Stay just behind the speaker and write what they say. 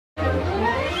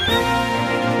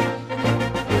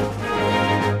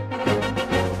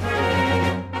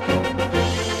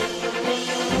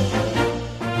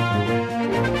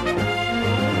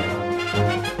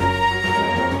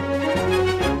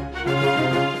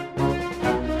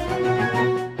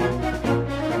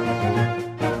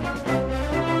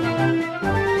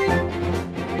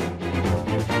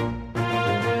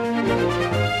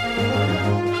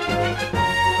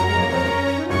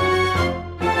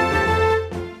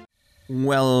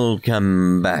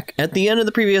Welcome back. At the end of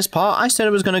the previous part, I said I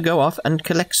was going to go off and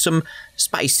collect some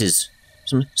spices.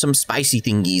 Some spicy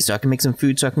thingies so I can make some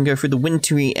food so I can go through the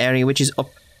wintry area which is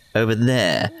up over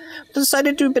there. I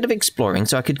decided to do a bit of exploring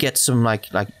so I could get some, like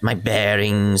my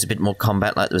bearings, a bit more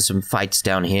combat, like there was some fights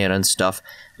down here and stuff.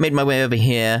 Made my way over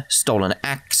here, stole an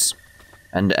axe,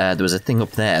 and there was a thing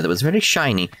up there that was very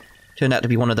shiny. Turned out to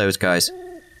be one of those guys.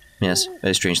 Yes,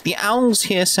 very strange. The owls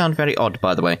here sound very odd,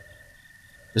 by the way.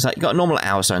 It's like, you got a normal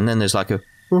owl sound, and then there's like a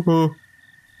woohoo.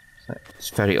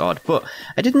 It's very odd. But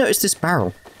I did notice this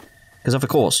barrel. Because of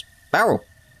course, barrel.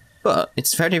 But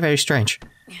it's very, very strange.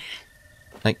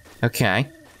 Like, okay.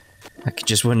 I could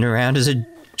just wander around as a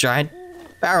giant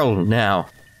barrel now.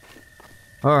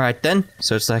 Alright then.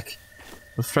 So it's like,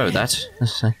 we'll throw that.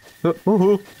 It's like,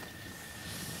 woohoo.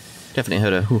 Definitely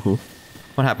heard a hoo-hoo.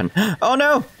 What happened? Oh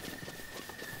no!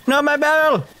 No, my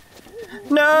barrel!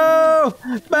 No!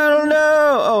 Barrel,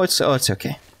 no! Oh, it's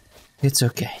okay. It's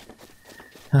okay.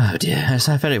 Oh dear, I was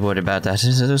very worried about that.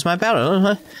 It was my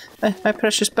barrel. My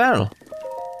precious barrel.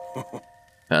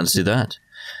 Fancy that.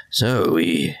 So,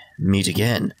 we meet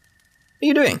again. What are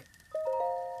you doing?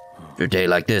 For a day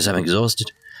like this, I'm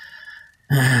exhausted.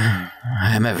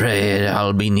 I'm afraid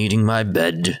I'll be needing my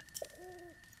bed.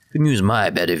 You can use my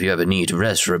bed if you ever need to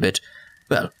rest for a bit.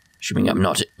 Well, assuming I'm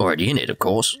not already in it, of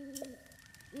course.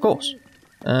 Of course.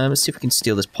 Let's see if we can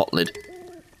steal this pot lid.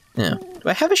 Yeah. Do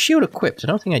I have a shield equipped? I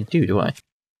don't think I do I?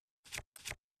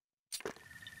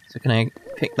 So can I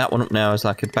pick that one up now as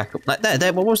like a backup? Like,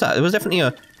 there, what was that? It was definitely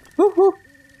a woohoo.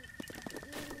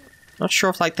 Not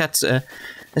sure if like that's a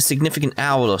significant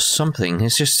owl or something.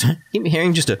 It's just, keep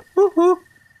hearing just a woohoo.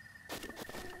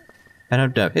 I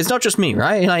don't know. It's not just me,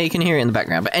 right? Like, you can hear it in the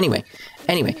background. But anyway,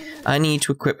 I need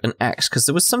to equip an axe because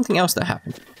there was something else that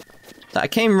happened. That I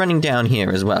came running down here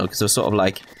as well because it was sort of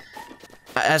like,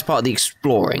 as part of the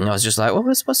exploring, I was just like, well,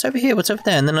 what's over here? What's over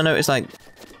there? And then I noticed like,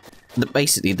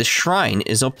 basically the shrine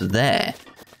is up there.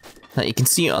 Like, you can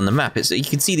see it on the map. You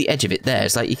can see the edge of it there.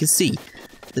 It's like you can see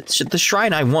the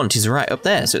shrine I want is right up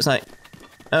there. So it's like,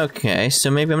 okay,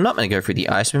 so maybe I'm not going to go through the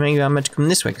ice, but maybe I'm meant to come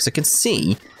this way because I can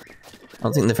see. I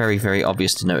don't think they're very, very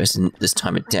obvious to notice in this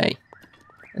time of day.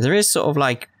 There is sort of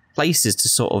like places to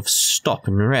sort of stop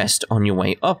and rest on your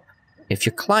way up if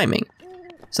you're climbing.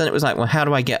 So then it was like, well, how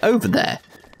do I get over there?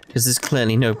 Because there's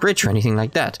clearly no bridge or anything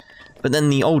like that. But then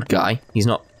the old guy, he's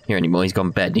not here anymore, he's gone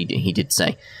bed, he did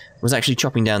say, was actually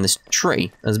chopping down this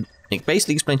tree. As it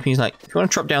basically explained to me, he's like, if you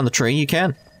want to chop down the tree, you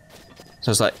can. So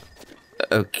I was like,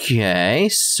 okay,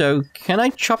 so can I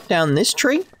chop down this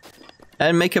tree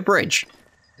and make a bridge?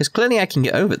 Because clearly I can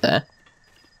get over there.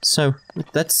 So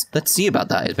let's see about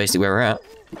that, is basically where we're at.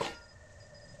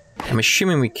 I'm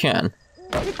assuming we can.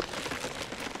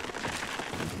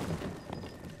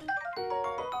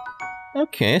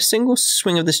 Okay, a single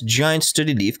swing of this giant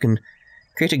sturdy leaf can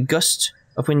create a gust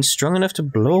of wind strong enough to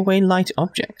blow away light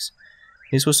objects.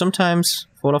 These will sometimes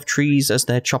fall off trees as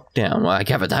they're chopped down. Well, I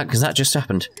gathered that because that just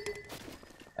happened.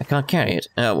 I can't carry it.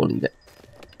 Oh, we'll leave it.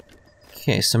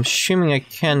 Okay, so I'm assuming I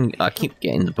can... I keep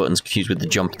getting the buttons confused with the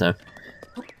jump, though.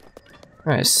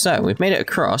 Right, so we've made it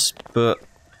across, but...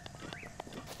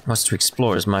 what's to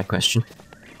explore is my question.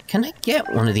 Can I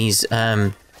get one of these,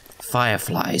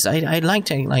 fireflies? I'd like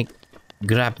to, like,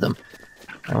 grab them.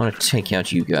 I want to take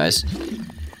out you guys.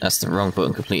 That's the wrong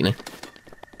button completely.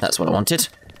 That's what I wanted.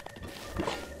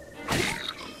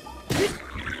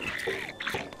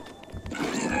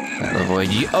 That'll avoid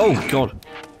you. Oh, God.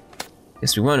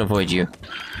 Guess we won't avoid you.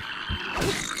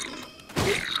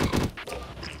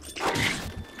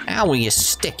 Ow, you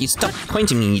stick. You stop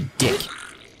pointing me, you dick.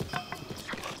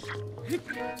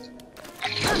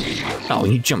 Oh,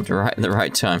 you jumped right at the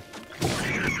right time.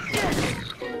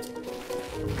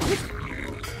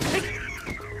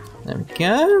 There we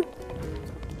go.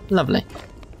 Lovely.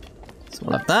 So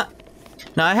we'll have that.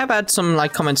 Now, I have had some,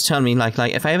 like, comments telling me, like,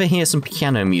 if I ever hear some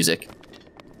piano music,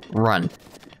 run.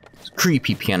 It's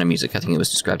creepy piano music, I think it was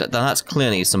described. Now, that's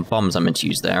clearly some bombs I'm meant to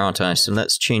use there, aren't I? So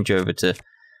let's change over to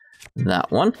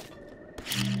that one.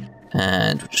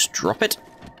 And we'll just drop it.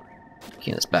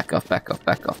 Okay, let's back off, back off,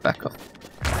 back off, back off.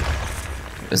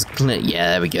 It's clear. Yeah,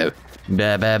 there we go.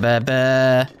 Ba ba ba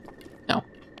ba. No.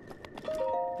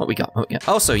 What we got? What we got?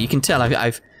 Also, you can tell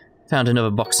I've found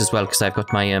another box as well because I've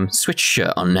got my Switch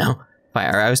shirt on now.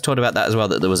 I was told about that as well,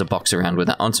 that there was a box around with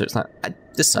that on, so it's like I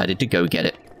decided to go get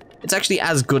it. It's actually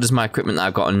as good as my equipment that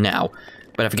I've got on now,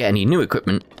 but if I get any new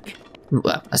equipment,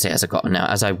 well, I say as I got on now,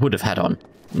 as I would have had on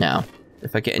now.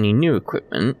 If I get any new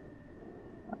equipment,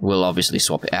 we'll obviously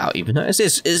swap it out, even though it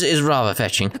is rather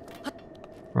fetching.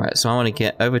 Right, so I want to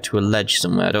get over to a ledge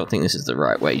somewhere. I don't think this is the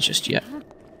right way just yet.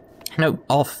 No,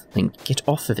 off. Then get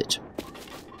off of it.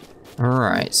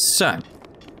 Alright, so.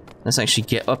 Let's actually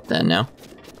get up there now.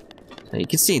 So you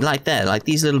can see, like there, like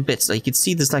these little bits. Like you can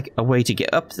see there's like a way to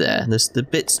get up there. There's the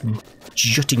bits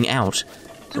jutting out.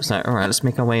 So it's like, alright, let's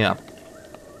make our way up.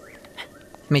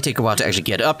 It may take a while to actually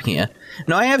get up here.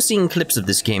 Now, I have seen clips of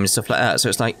this game and stuff like that. So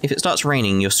it's like, if it starts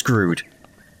raining, you're screwed.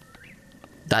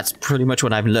 That's pretty much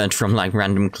what I've learned from like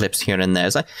random clips here and there.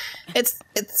 It's like,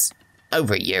 it's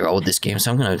over a year old, this game,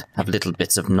 so I'm going to have little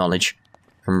bits of knowledge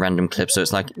from random clips. So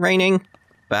it's like, raining,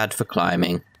 bad for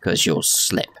climbing, because you'll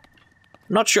slip.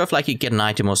 Not sure if like you get an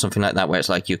item or something like that where it's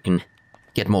like you can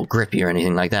get more grippy or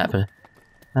anything like that, but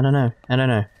I don't know.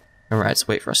 Alright, let's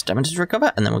wait for our stamina to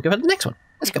recover, and then we'll go for the next one.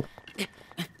 Let's go.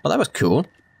 Well, that was cool.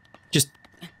 Just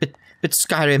bit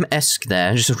Skyrim-esque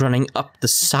there, just running up the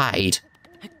side.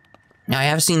 Now, I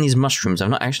have seen these mushrooms. I've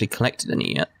not actually collected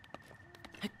any yet.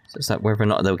 So it's like whether or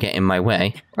not they'll get in my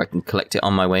way, or I can collect it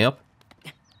on my way up.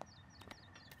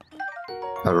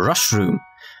 A rushroom.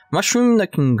 Mushroom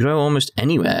that can grow almost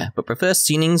anywhere, but prefers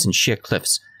ceilings and sheer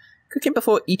cliffs. Cook it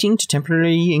before eating to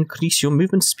temporarily increase your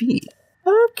movement speed.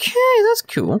 Okay, that's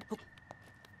cool.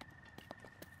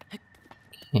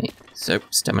 Okay, so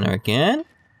stamina again.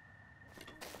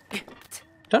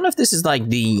 Don't know if this is like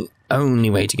the only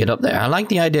way to get up there. I like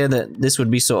the idea that this would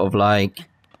be sort of like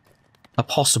a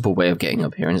possible way of getting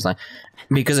up here. And it's like,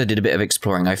 because I did a bit of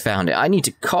exploring, I found it. I need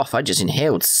to cough. I just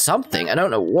inhaled something. I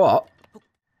don't know what.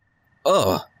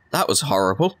 Oh, that was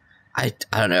horrible. I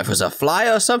don't know if it was a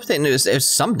fly or something. It was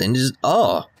something. Just,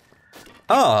 it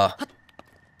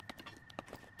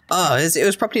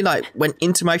was probably like went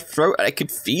into my throat and I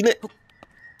could feel it.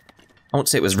 I won't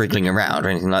say it was wriggling around or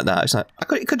anything like that. It's like, it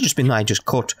could have just been like I just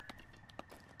caught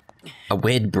a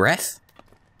weird breath.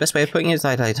 Best way of putting it is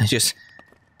like I just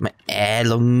my air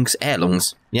lungs.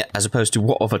 Yeah, as opposed to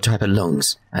what other type of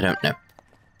lungs? I don't know.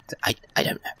 I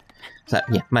don't know. It's like,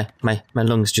 yeah, my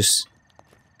lungs just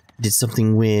did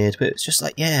something weird, but it's just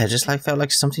like, yeah, just like felt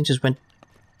like something just went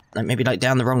like maybe like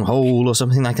down the wrong hole or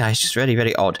something like that. It's just very,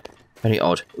 very odd. Very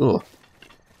odd. Ooh.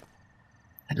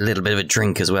 Had a little bit of a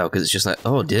drink as well, because it's just like,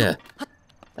 oh dear.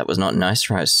 That was not nice.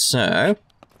 Right, so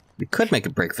we could make a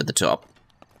break for the top,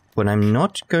 but I'm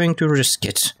not going to risk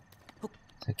it.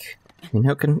 Like, you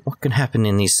know what can happen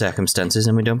in these circumstances,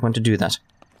 and we don't want to do that.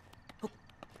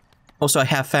 Also, I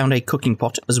have found a cooking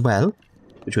pot as well,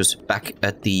 which was back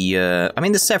at the, I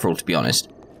mean, there's several, to be honest.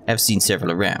 I've seen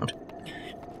several around.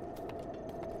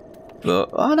 But,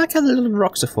 oh, I like how the little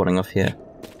rocks are falling off here.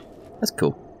 That's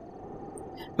cool.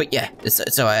 But yeah,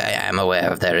 so I am aware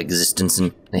of their existence,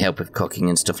 and they help with cooking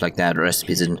and stuff like that,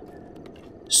 recipes and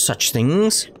such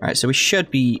things. Right, so we should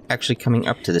be actually coming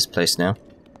up to this place now.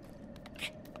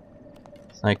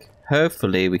 Like,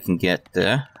 hopefully we can get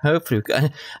there. Hopefully we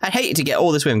can. I'd hate to get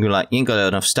all this way and be like, you ain't got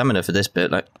enough stamina for this bit.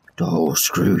 Like, oh,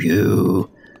 screw you.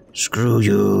 Screw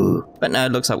you. But no,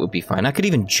 it looks like we'll be fine. I could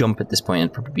even jump at this point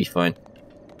and probably be fine.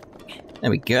 There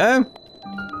we go.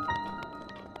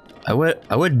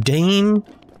 Our Daim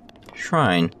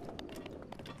Shrine.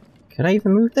 Can I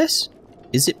even move this?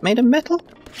 Is it made of metal?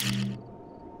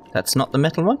 That's not the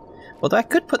metal one? Although I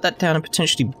could put that down and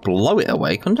potentially blow it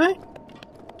away, couldn't I?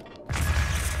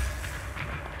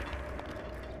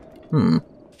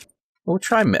 We'll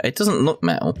try metal. It doesn't look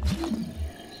metal.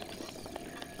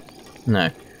 No.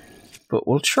 But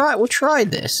we'll try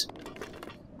this.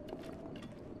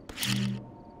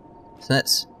 So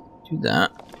let's do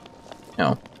that.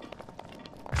 Oh.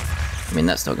 I mean,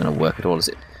 that's not going to work at all, is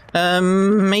it?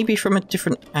 Maybe from a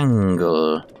different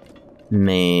angle.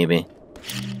 Maybe.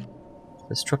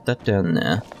 Let's drop that down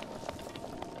there.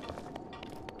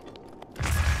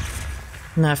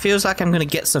 Now, it feels like I'm going to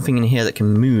get something in here that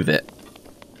can move it.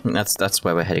 I think that's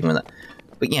where we're heading with that.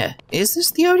 But yeah, is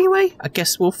this the only way? I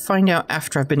guess we'll find out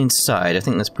after I've been inside. I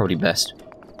think that's probably best.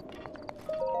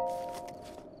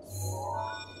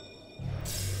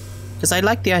 Because I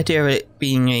like the idea of it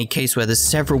being a case where there's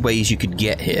several ways you could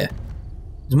get here.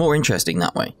 It's more interesting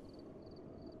that way.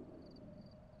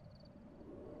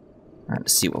 Alright,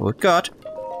 let's see what we've got.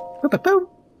 Boom,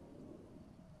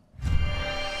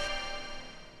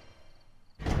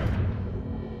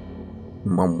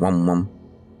 boom, boom.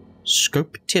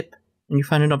 Scope tip. When you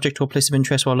find an object or place of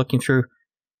interest while looking through.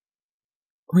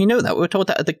 We know that. We were told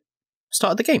that at the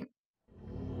start of the game.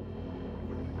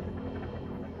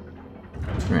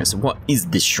 Alright, so what is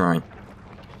this shrine?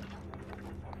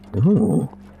 Ooh.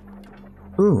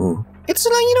 Ooh. It's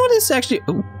like, you know what, it's actually...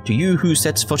 Ooh. To you who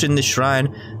sets foot in this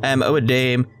shrine, I am our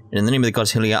Daim, and in the name of the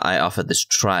gods Hylia, I offer this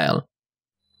trial.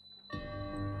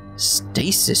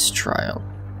 Stasis Trial.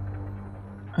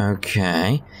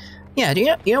 Okay. Yeah, do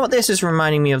you know what this is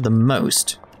reminding me of the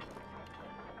most?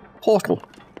 Portal.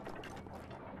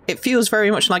 It feels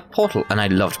very much like Portal, and I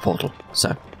loved Portal,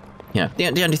 so, you know,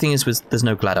 the only thing is there's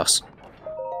no GLaDOS.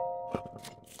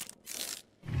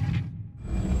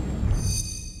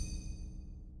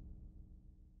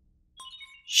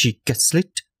 She gets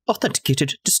lit.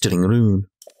 Authenticated distilling room.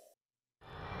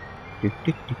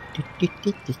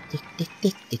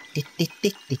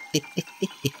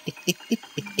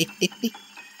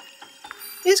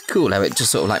 It's cool how it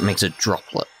just sort of like makes a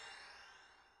droplet.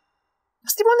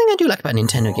 That's the one thing I do like about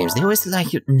Nintendo games. They always like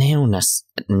nail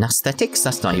aesthetics.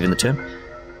 That's not even the term.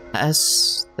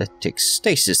 Aesthetics.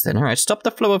 Stasis then. Alright, stop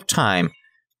the flow of time.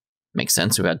 Makes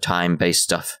sense. We've had time-based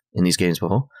stuff in these games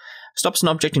before. Stops an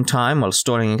object in time while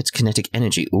storing its kinetic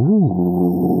energy.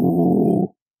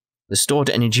 Ooh. The stored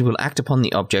energy will act upon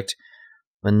the object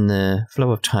when the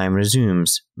flow of time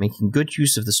resumes. Making good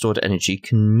use of the stored energy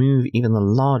can move even the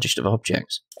largest of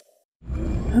objects.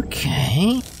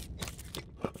 Okay.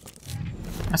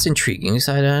 That's intriguing.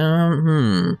 So I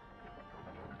don't...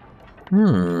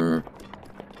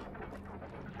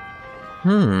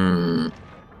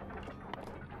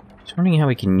 Just wondering how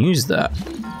we can use that.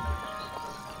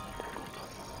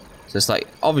 So it's like,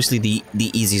 obviously the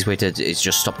easiest way to is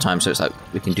just stop time, so it's like,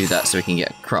 we can do that so we can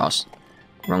get across.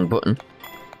 Wrong button.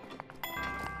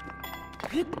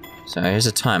 So here's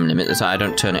a time limit, so I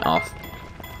don't turn it off.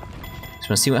 Just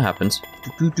wanna see what happens.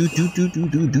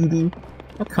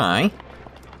 Okay.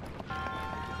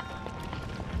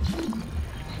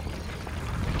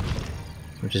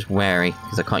 I'm just wary,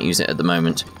 because I can't use it at the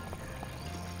moment.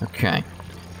 Okay.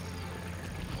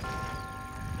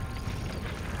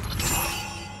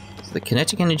 The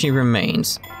kinetic energy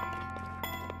remains.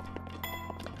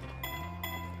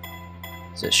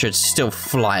 So it should still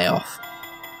fly off.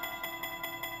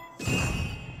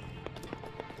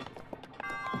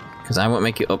 Because I won't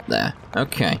make it up there.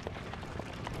 Okay.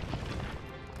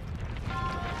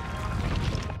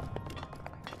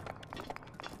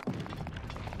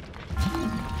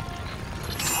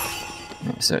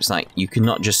 So it's like, you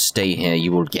cannot just stay here,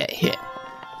 you will get hit.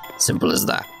 Simple as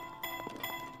that.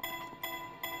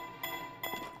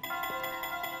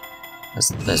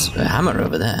 There's a hammer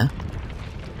over there.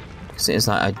 So it's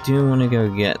like, I do want to go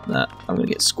get that. I'm going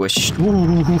to get squished.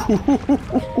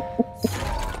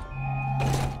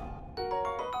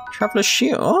 Traveler's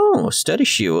shield. Oh, sturdy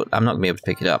shield. I'm not going to be able to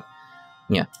pick it up.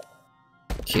 Yeah.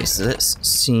 Okay, so let's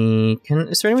see.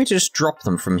 Is there any way to just drop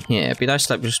them from here? It'd be nice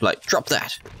to just like, drop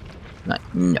that. Like,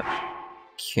 no.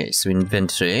 Okay, so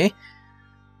inventory.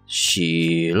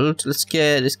 Shield. Let's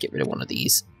get rid of one of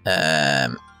these.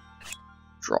 Drop.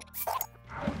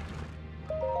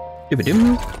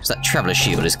 Dooba-doom. Because that traveler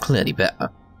shield is clearly better.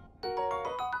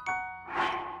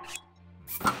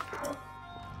 There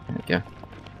we go.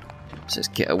 Let's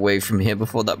just get away from here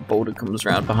before that boulder comes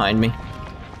around behind me.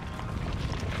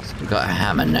 So we've got a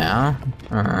hammer now.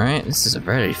 Alright, this is a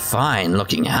very fine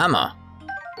looking hammer.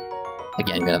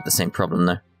 Again, gonna have the same problem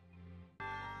though.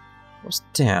 What's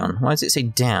down? Why does it say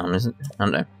down? Isn't it? I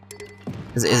don't know.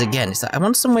 Because it is again, it's like, I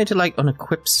want some way to like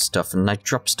unequip stuff and like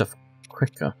drop stuff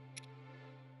quicker.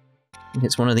 I think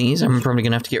it's one of these I'm probably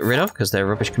gonna have to get rid of because they're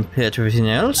rubbish compared to everything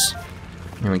else.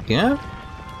 There we go.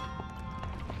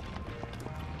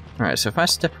 Alright, so if I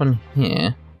step on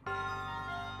here...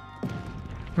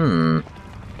 I'm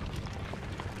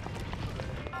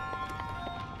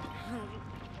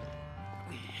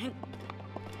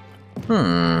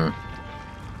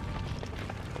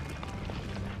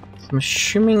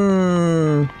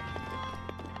assuming...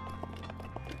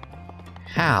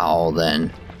 How,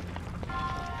 then?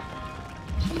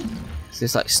 So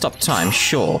it's like, stop time,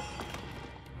 sure.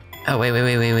 Oh, wait.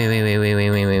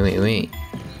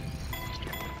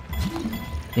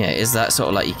 Yeah, is that sort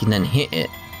of like you can then hit it?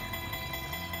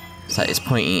 It's like it's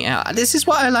pointing out. This is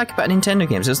what I like about Nintendo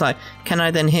games. It's like, can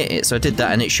I then hit it? So I did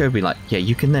that and it showed me like, yeah,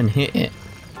 you can then hit it.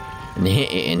 And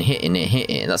hit it and hit it and hit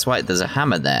it. That's why there's a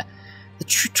hammer there. The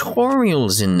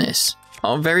tutorials in this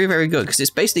are very, very good because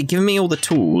it's basically giving me all the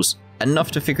tools,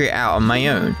 enough to figure it out on my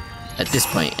own at this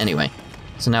point anyway.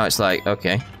 So now it's like,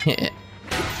 okay, hit it.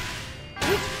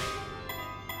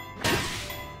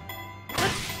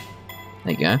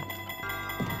 There you go.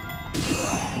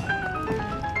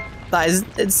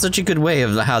 It's such a good way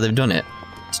of how they've done it.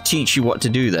 To teach you what to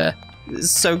do there.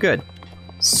 It's so good.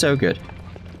 So good.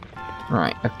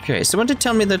 Right, okay, so I want to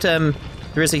tell me that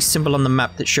there is a symbol on the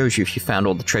map that shows you if you found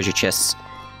all the treasure chests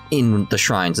in the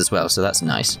shrines as well, so that's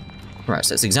nice. Right,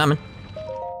 so let's examine.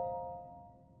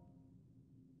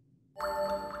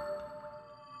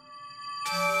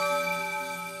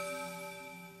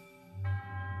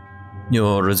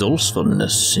 Your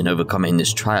resourcefulness in overcoming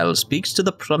this trial speaks to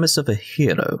the promise of a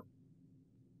hero.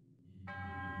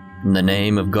 In the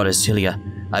name of Goddess Hylia,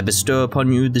 I bestow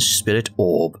upon you this spirit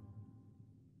orb.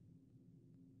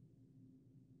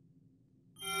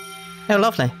 Oh,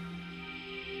 lovely.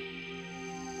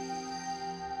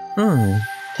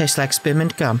 Tastes like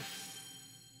spearmint gum.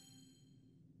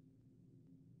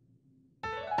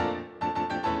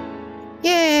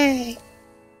 Yay!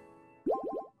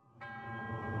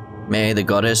 May the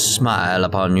goddess smile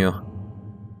upon you.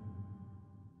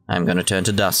 I'm gonna turn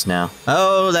to dust now.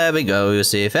 Oh, there we go, you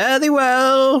see. Fare thee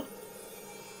well!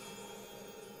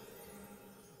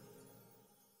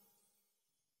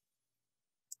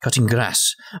 Cutting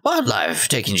grass. Wildlife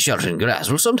taking shelter in grass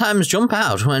will sometimes jump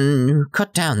out when you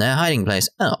cut down their hiding place.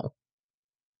 Oh.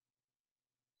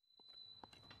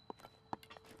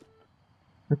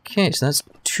 Okay, so that's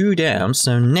 2 down,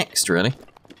 so next, really.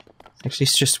 Actually,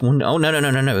 it's just one... Oh, no,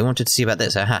 we wanted to see about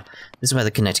this. Aha. This is where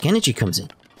the kinetic energy comes in.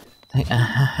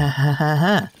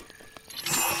 Aha.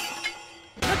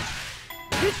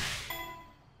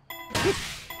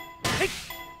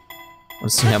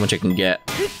 Let's see how much I can get.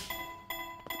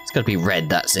 It's gotta be red,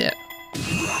 that's it.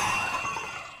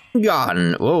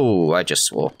 Gone! Whoa, I just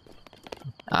swore.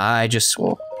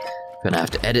 Gonna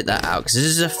have to edit that out, because this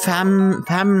is a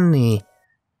family...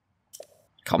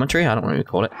 commentary? I don't know what you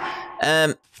call it.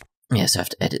 Yes, I have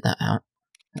to edit that out.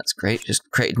 That's great. Just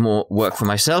created more work for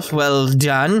myself. Well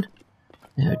done.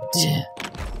 Oh dear.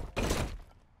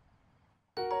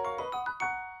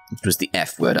 It was the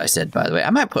F word I said, by the way. I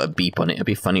might put a beep on it. It'd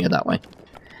be funnier that way.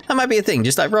 That might be a thing.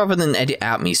 Just like, rather than edit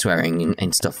out me swearing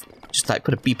and stuff, just like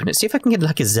put a beep in it. See if I can get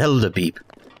like a Zelda beep.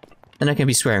 Then I can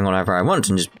be swearing whatever I want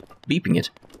and just beeping it.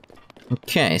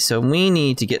 Okay, so we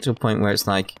need to get to a point where it's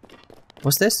like...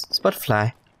 What's this? It's butterfly.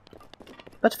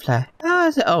 Butterfly. Ah,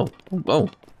 is it? Oh. Whoa.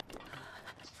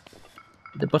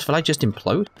 Did the butterfly just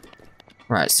implode?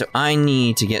 Right, so I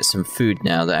need to get some food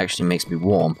now that actually makes me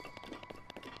warm.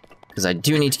 Because I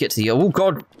do need to get to the... Oh,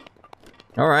 God!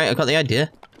 Alright, I got the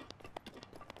idea.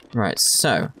 Right,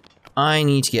 so... I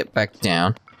need to get back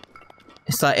down.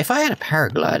 It's like, if I had a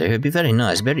paraglider, it would be very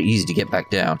nice, very easy to get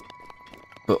back down.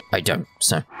 But I don't,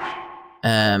 so...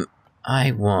 I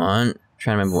want... I'm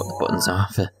trying to remember what the buttons are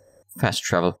for fast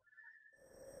travel.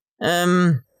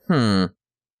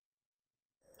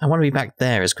 I want to be back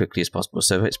there as quickly as possible,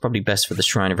 so it's probably best for the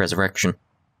Shrine of Resurrection.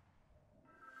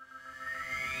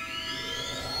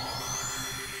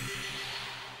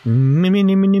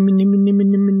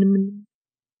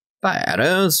 Fire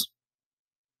arrows.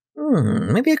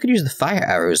 Maybe I could use the fire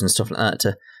arrows and stuff like that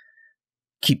to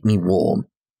keep me warm.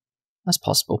 That's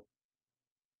possible.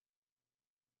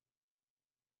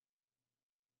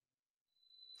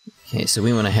 Okay, so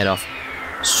we want to head off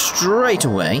straight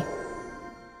away.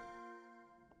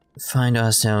 Find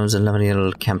ourselves a lovely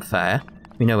little campfire.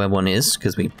 We know where one is,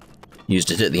 because we used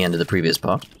it at the end of the previous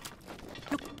part.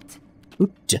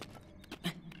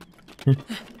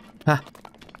 Ah.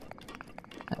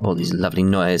 All these lovely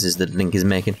noises that Link is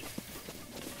making.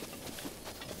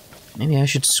 Maybe I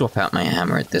should swap out my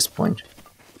hammer at this point.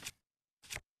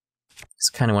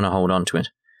 Just kind of want to hold on to it.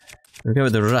 We'll go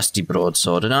with the rusty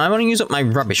broadsword, and I want to use up my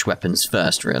rubbish weapons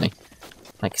first, really.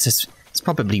 Like, it's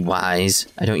probably wise.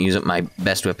 I don't use up my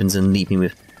best weapons and leave me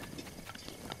with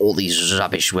all these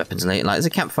rubbish weapons. Like, there's a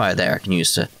campfire there I can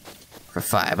use for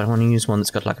fire, but I want to use one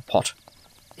that's got like a pot.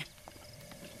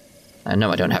 I know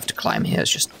I don't have to climb here,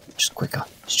 it's just quicker.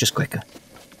 It's just quicker.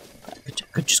 I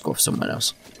could just go somewhere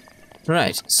else.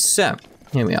 Right, so,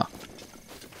 here we are.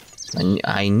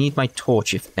 I need my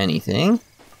torch, if anything.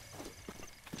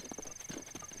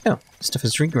 Oh, stuff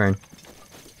has regrown.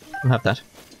 I'll have that.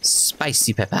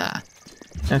 Spicy pepper.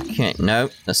 Okay, no,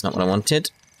 that's not what I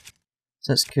wanted.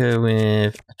 So let's go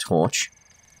with a torch.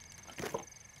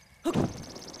 I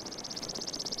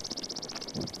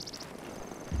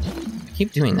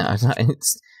keep doing that.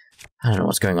 I don't know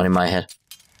what's going on in my head.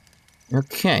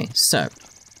 Okay, so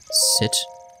sit.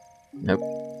 Nope,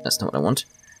 that's not what I want.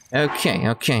 Okay.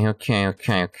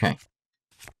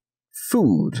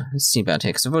 Food. Let's see about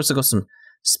here, because I've also got some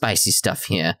spicy stuff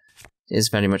here. It is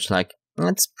very much like,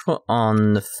 let's put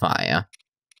on the fire.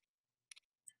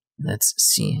 Let's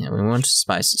see here. We want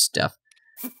spicy stuff.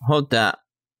 Hold that.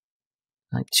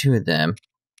 Like 2 of them.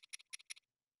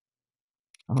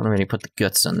 I want to really put the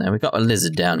guts on there. We've got a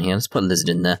lizard down here. Let's put a lizard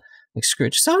in there. Like, screw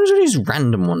it. Just use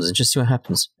random ones and just see what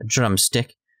happens. A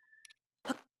drumstick.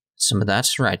 Some of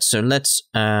that. Right, so let's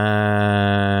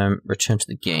return to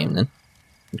the game then.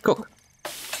 And cook.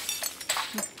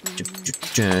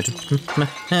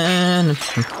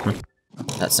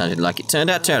 That sounded like it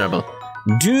turned out terrible.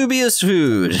 Dubious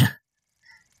food.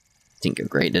 Didn't go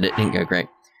great, did it? Didn't go great.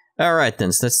 Alright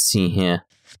then, so let's see here.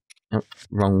 Oh,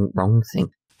 wrong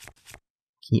thing.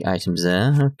 Key items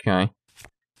there, okay.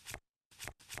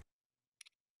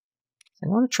 I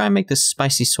want to try and make the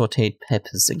spicy sauteed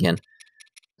peppers again.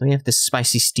 We have this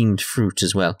spicy steamed fruit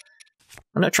as well.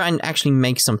 I'm going to try and actually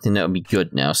make something that will be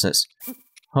good now, so let's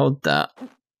hold that.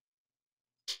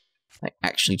 Like,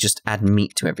 actually just add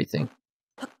meat to everything.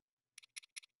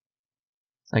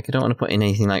 Like, I don't want to put in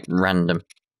anything, like, random.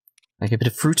 Like a bit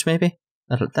of fruit, maybe?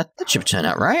 That should turn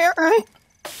out right, right?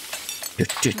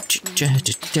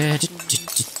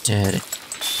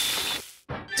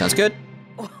 Sounds good.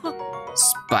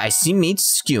 Spicy meat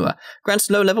skewer. Grants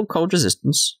low-level cold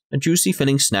resistance. A juicy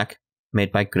filling snack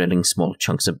made by grilling small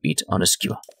chunks of meat on a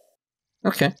skewer.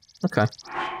 Okay, okay.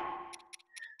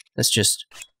 Let's just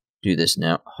do this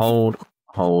now. Hold.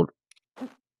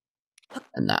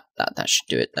 And that should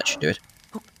do it. That should do it.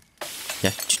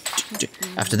 Yeah.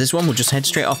 After this one, we'll just head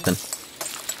straight off then.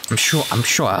 I'm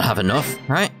sure I'll have enough,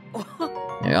 right? There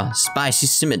we are. Spicy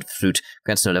simmered fruit.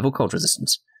 Grants low-level cold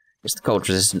resistance. It's the cold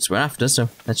resistance we're after, so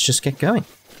let's just get going.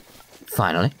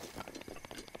 Finally.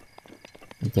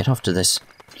 Get off to this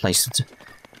place.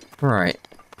 Right.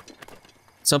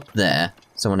 It's up there,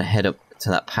 so I want to head up to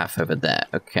that path over there.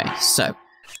 Okay, so.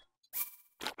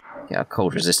 Get our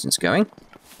cold resistance going.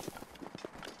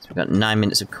 So we've got 9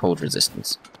 minutes of cold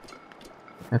resistance.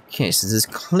 Okay, so there's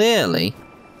clearly...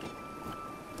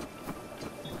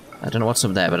 I don't know what's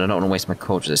up there, but I don't want to waste my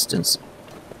cold resistance.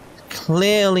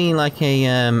 Clearly like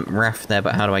a raft there,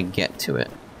 but how do I get to it?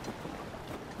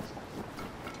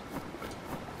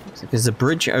 Looks like there's a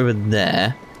bridge over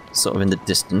there, sort of in the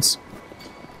distance.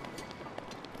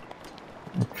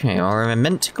 Okay, or am I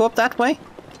meant to go up that way?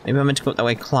 Maybe I'm meant to go up that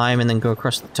way, climb, and then go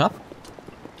across the top?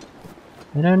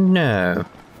 I don't know.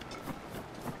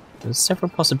 There's several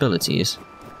possibilities.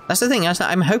 That's the thing,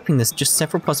 I'm hoping there's just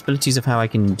several possibilities of how I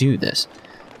can do this.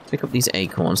 Pick up these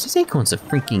acorns. These acorns are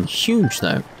freaking huge,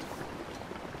 though.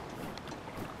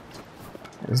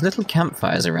 There's little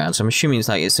campfires around, so I'm assuming it's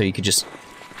like it so you could just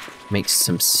make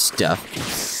some stuff.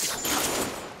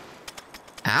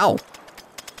 Ow!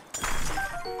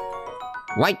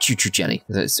 White choo-choo jelly.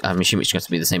 I'm assuming it's going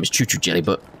to be the same as choo-choo jelly,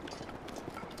 but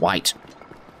white.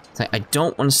 It's like, I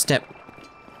don't want to step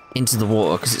into the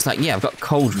water, because it's like, yeah, I've got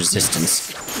cold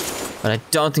resistance, but I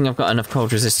don't think I've got enough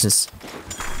cold resistance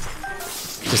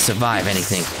to survive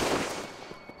anything.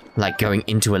 Like going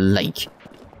into a lake.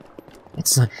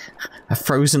 It's like a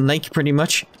frozen lake, pretty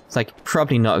much. It's like,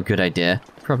 probably not a good idea.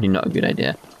 Probably not a good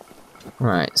idea.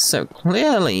 Right, so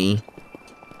clearly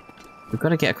we've got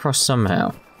to get across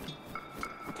somehow.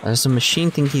 There's some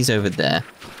machine thingies over there.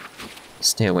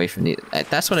 Stay away from these.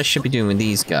 That's what I should be doing with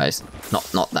these guys.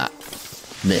 Not that.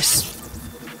 This.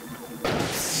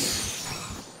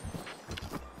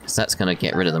 Because that's going to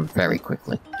get rid of them very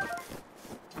quickly.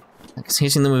 Because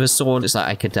hitting them with a sword is like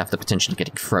I could have the potential of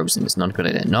getting frozen. It's not a good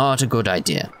idea. Not a good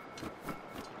idea.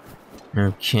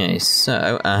 Okay,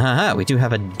 so, we do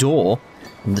have a door.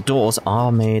 And the doors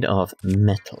are made of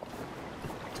metal.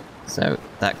 So,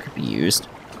 that could be used.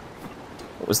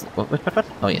 What was the, what?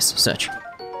 Oh yes, search.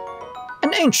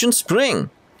 An ancient spring!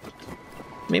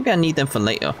 Maybe I need them for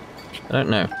later. I don't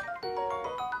know.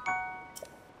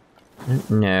 I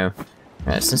don't know.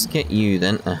 Right, so let's get you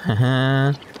then.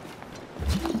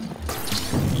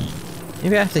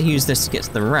 Maybe I have to use this to get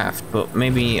to the raft, but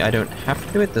maybe I don't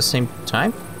have to at the same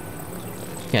time?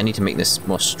 Okay, I need to make this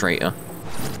more straighter.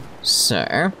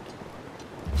 So...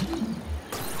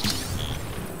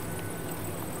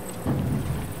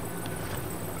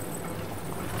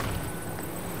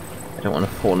 I don't want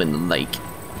to fall in the lake.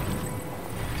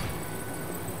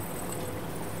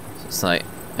 So it's like,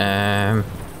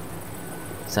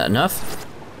 is that enough?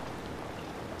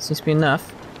 Seems to be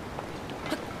enough.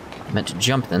 I meant to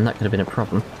jump then, that could have been a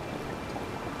problem.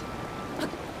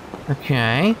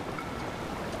 Okay.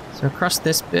 So across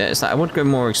this bit, it's like I would go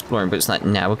more exploring, but it's like,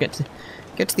 now we'll get to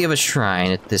the other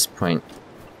shrine at this point.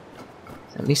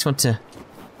 So at least want to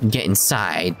get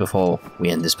inside before we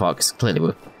end this part, because clearly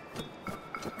we're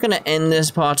gonna end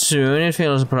this part soon. It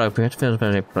feels appropriate. Feels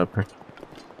very appropriate.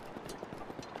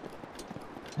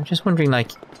 I'm just wondering,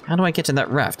 like, how do I get to that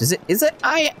raft? Is it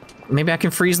maybe I can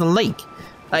freeze the lake?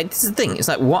 Like, this is the thing. It's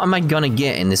like, what am I gonna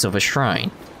get in this other shrine?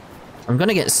 I'm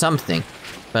gonna get something,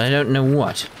 but I don't know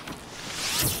what.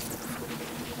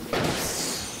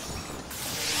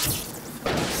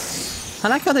 I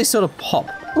like how they sort of pop.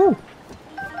 Ooh.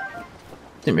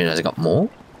 Didn't realize I got more.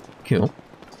 Cool.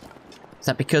 Is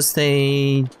that because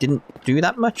they didn't do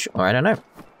that much? Or I don't know.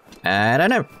 I don't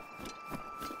know.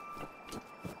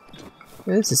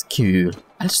 This is cool.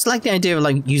 I just like the idea of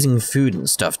like using food and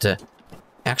stuff to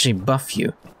actually buff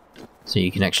you. So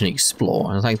you can actually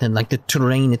explore. It's like the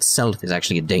terrain itself is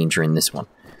actually a danger in this one.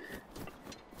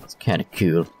 It's kind of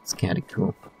cool. It's kind of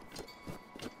cool.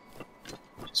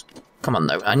 Just, come on,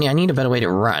 though. I need a better way to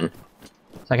run.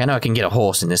 It's like, I know I can get a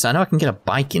horse in this. I know I can get a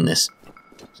bike in this.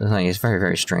 So it's like, it's very,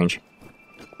 very strange.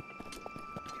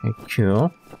 Okay,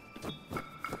 cool.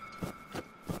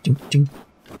 Ding, ding.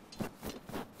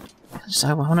 So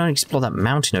I want to explore that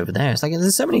mountain over there. It's like,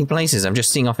 there's so many places I'm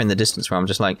just seeing off in the distance where I'm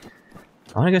just like,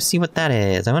 I want to go see what that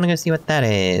is. I want to go see what that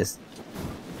is.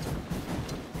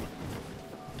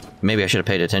 Maybe I should have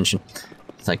paid attention.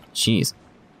 It's like, jeez.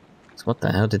 So what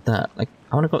the hell did that? Like,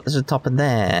 I want to go up to the top of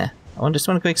there. I just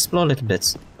want to go explore little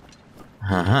bits.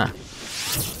 Uh-huh.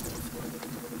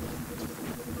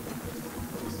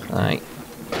 Like...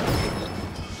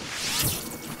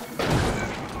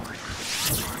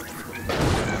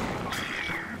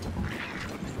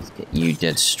 let's get you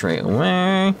dead straight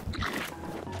away.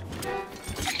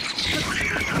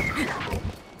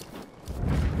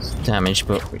 It's damaged,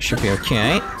 but it should be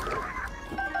okay.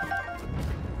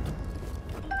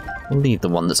 We'll leave the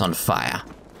one that's on fire.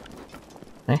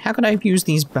 Now, how could I have used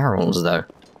these barrels, though?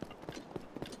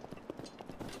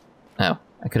 Oh,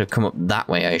 I could have come up that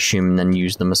way, I assume, and then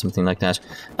used them or something like that.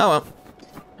 Oh well.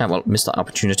 Oh well, missed that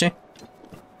opportunity.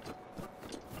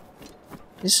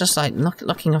 It's just like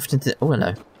looking off into the... oh,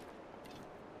 hello.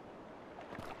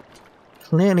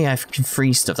 Clearly I can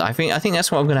freeze stuff. I think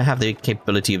that's what I'm going to have the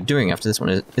capability of doing after this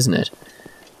one, isn't it?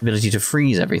 The ability to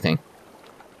freeze everything.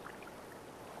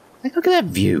 Like, look at that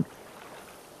view.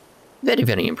 Very,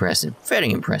 very impressive. Very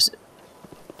impressive.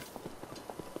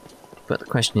 But the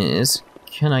question is,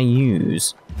 can I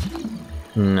use...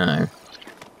 no.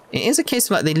 It is a case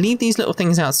of like, they leave these little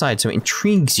things outside so it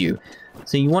intrigues you.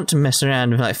 So you want to mess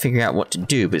around and like figure out what to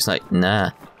do, but it's like,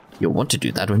 nah. You'll want to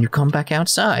do that when you come back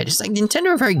outside. It's like Nintendo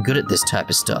are very good at this type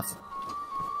of stuff.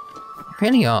 They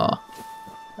really are.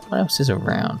 What else is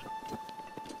around?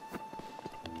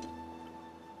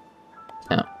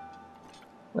 Oh.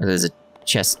 Well, there's a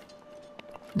chest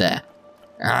there.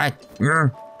 Alright.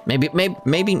 Maybe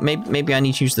I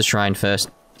need to use the shrine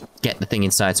first. Get the thing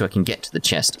inside so I can get to the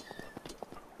chest.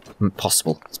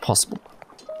 Possible. It's possible.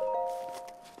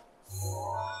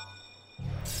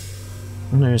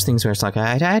 One of those things where it's like,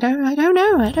 I don't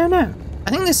know. I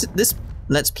think this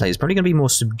Let's Play is probably going to be more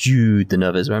subdued than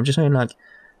others, where I'm just going like,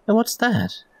 oh, what's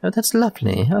that? Oh, that's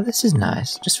lovely. Oh, this is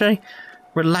nice. Just very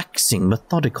relaxing,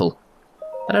 methodical.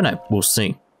 I don't know. We'll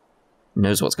see. Who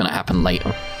knows what's going to happen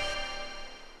later.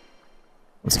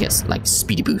 Let's get, like,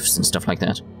 speedy boosts and stuff like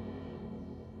that.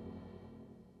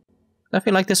 I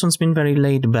feel like this one's been very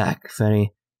laid back,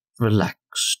 very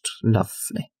relaxed,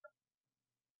 lovely.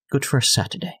 Good for a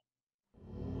Saturday.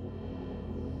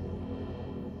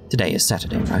 Today is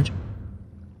Saturday, right?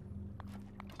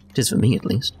 It is for me, at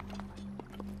least.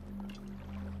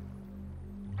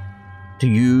 To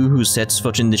you who sets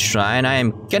foot in this shrine, I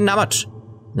am Keh Namut,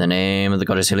 in the name of the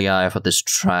goddess Hylia for this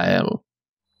trial.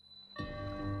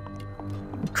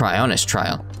 Cryonist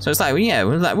trial. So it's like, yeah,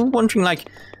 we're wondering, like,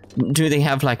 do they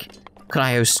have, like,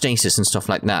 cryostasis and stuff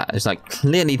like that? It's like,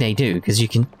 clearly they do, because you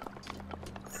can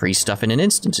freeze stuff in an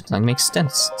instant. It, like, makes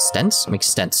sense. Stents? Makes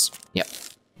sense. Yep.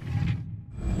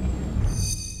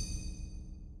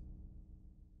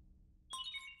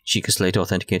 Chica Slate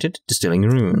authenticated. Distilling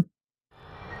rune.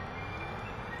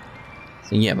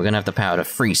 So yeah, we're gonna have the power to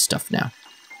freeze stuff now.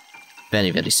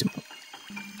 Very, very simple.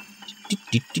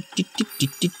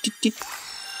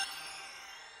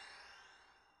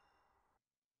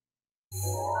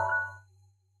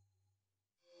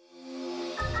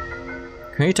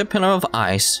 Create a pillar of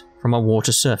ice from a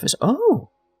water surface.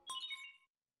 Oh!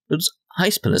 Those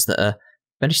ice pillars that are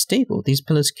very stable. These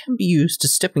pillars can be used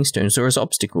as stepping stones or as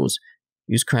obstacles.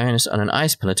 Use cryonis on an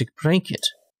ice pillar to break it.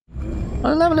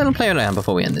 I'll have a little play around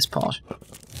before we end this part.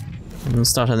 And then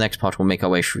start on the next part, we'll make our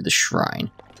way through the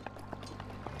shrine.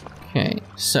 Okay,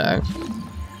 so...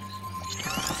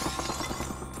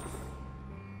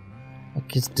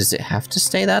 does it have to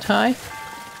stay that high?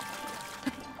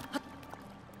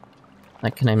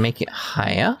 Like, can I make it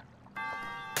higher?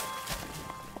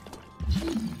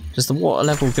 Does the water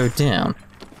level go down?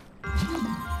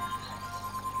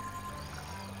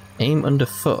 Aim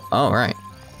underfoot. Oh, right.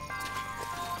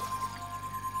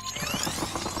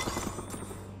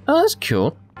 Oh, that's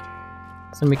cool.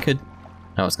 So we could...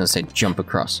 I was going to say jump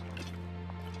across.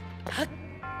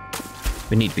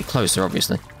 We need to be closer,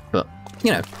 obviously. But,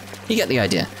 you know, you get the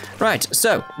idea. Right,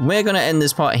 so, we're going to end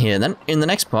this part here then. In the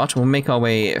next part, we'll make our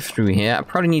way through here. I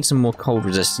probably need some more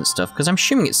cold-resistant stuff, because I'm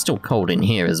assuming it's still cold in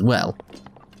here as well.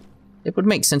 It would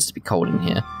make sense to be cold in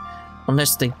here.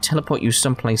 Unless they teleport you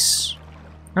someplace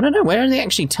I don't know, where are they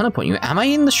actually teleporting you? Am I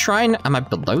in the shrine? Am I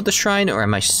below the shrine? Or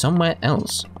am I somewhere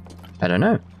else? I don't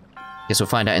know. Guess we'll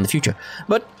find out in the future.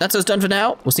 But that's us done for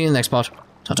now. We'll see you in the next part.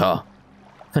 Ta-ta.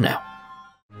 For now.